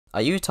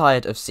Are you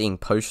tired of seeing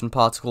potion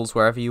particles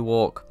wherever you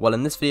walk? Well,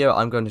 in this video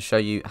I'm going to show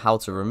you how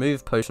to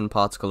remove potion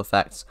particle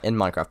effects in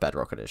Minecraft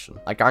Bedrock Edition.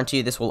 I guarantee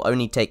you this will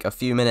only take a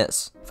few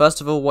minutes. First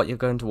of all, what you're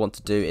going to want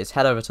to do is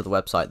head over to the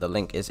website, the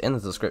link is in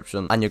the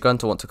description, and you're going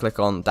to want to click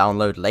on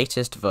download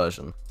latest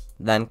version.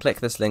 Then click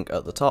this link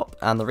at the top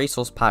and the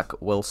resource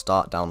pack will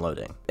start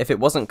downloading. If it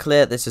wasn't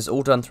clear, this is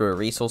all done through a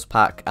resource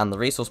pack, and the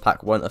resource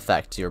pack won't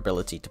affect your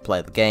ability to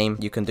play the game.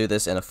 You can do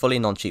this in a fully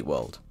non-cheat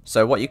world.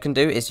 So what you can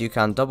do is you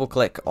can double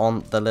click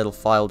on the little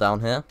file down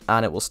here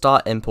and it will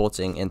start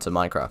importing into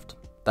Minecraft.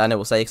 Then it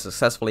will say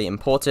successfully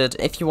imported.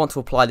 If you want to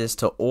apply this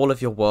to all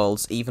of your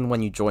worlds, even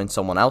when you join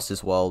someone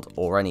else's world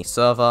or any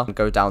server,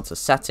 go down to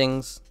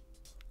settings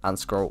and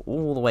scroll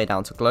all the way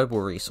down to global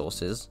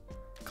resources,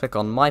 click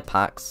on my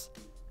packs,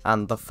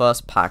 and the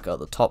first pack at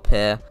the top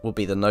here will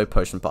be the no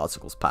potion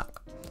particles pack.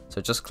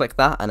 So just click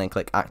that and then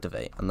click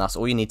activate, and that's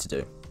all you need to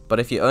do. But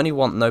if you only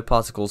want no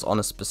particles on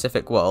a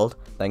specific world,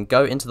 then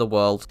go into the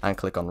world and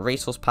click on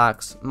resource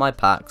packs, my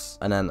packs,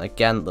 and then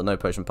again the no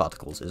potion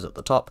particles is at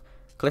the top.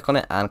 Click on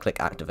it and click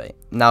activate.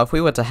 Now if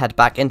we were to head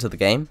back into the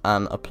game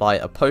and apply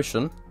a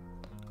potion,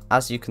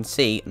 as you can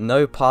see,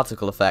 no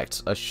particle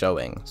effects are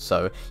showing,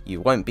 so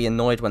you won't be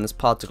annoyed when there's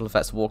particle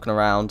effects walking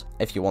around.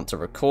 If you want to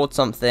record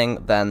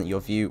something, then your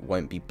view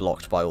won't be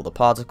blocked by all the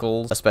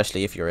particles,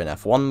 especially if you're in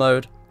F1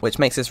 mode, which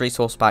makes this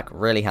resource pack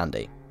really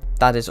handy.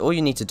 That is all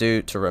you need to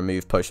do to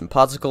remove potion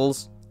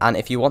particles, and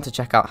if you want to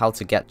check out how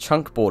to get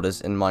chunk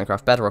borders in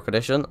Minecraft Bedrock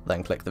Edition,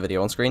 then click the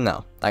video on screen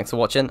now. Thanks for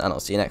watching, and I'll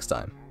see you next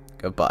time.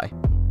 Goodbye.